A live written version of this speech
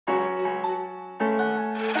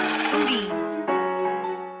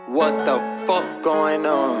what the fuck going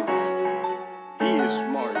on. He is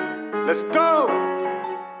smart. Let's go!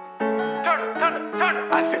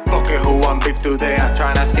 I said fuck it, who want beef today? I'm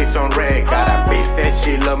tryna see some red. Got a bitch said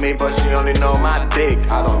she love me, but she only know my dick.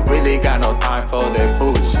 I don't really got no time for the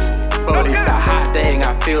bullshit, but it's a hot thing,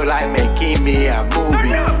 I feel like making me a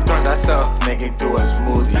movie. Turn that stuff, make it to a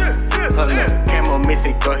smoothie. Hold up, Camo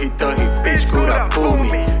missing cause he thought his bitch could have fooled me.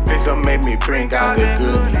 Please don't make me bring out the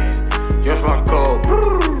goodies. Just one call,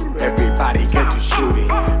 everybody get to shooting.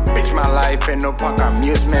 Bitch, my life ain't no park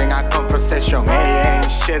amusement. I come for session,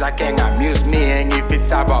 ain't shit that can amuse me. And if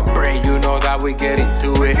it's about brain, you know that we get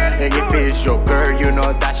into it. And if it's your girl, you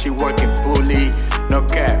know that she working fully. No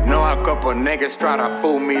cap, know a couple niggas try to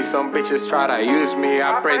fool me. Some bitches try to use me,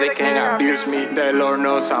 I pray they can't abuse me. The Lord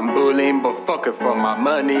knows I'm bullying, but fuck it for my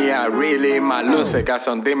money. I really might lose it. Got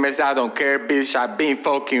some demons, I don't care, bitch, I been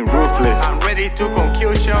fucking ruthless. I'm ready to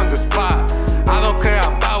concuse you on the spot. I don't care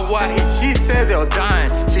about what she said or dying.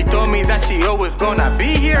 She told me that she always gonna be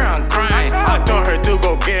here, I'm crying. I told her to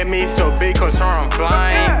go get me so big cause her I'm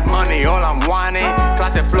flying. Money all I'm wanting,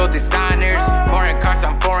 classic flow designers. Foreign cars,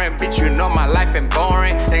 I'm foreign, bitch, you know my life ain't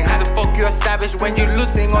boring. Then how the fuck you a savage when you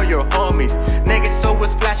losing all your homies? Niggas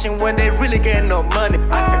always flashing when they really get no money.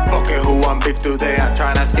 I said fuck it, who want beef today? I'm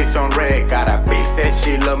tryna see some red. Got a bitch said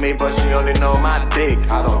she love me, but she only know my dick.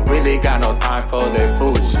 I don't really got no time for the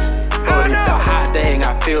bullshit, but it's a hot thing,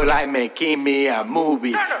 I feel like making me a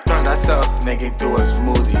movie. Turn that stuff, make it to a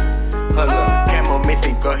smoothie. Hold up, Camo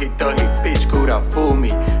missing cause he thought his bitch could have fooled me.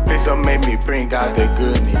 Please don't make me bring out the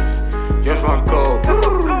goodies.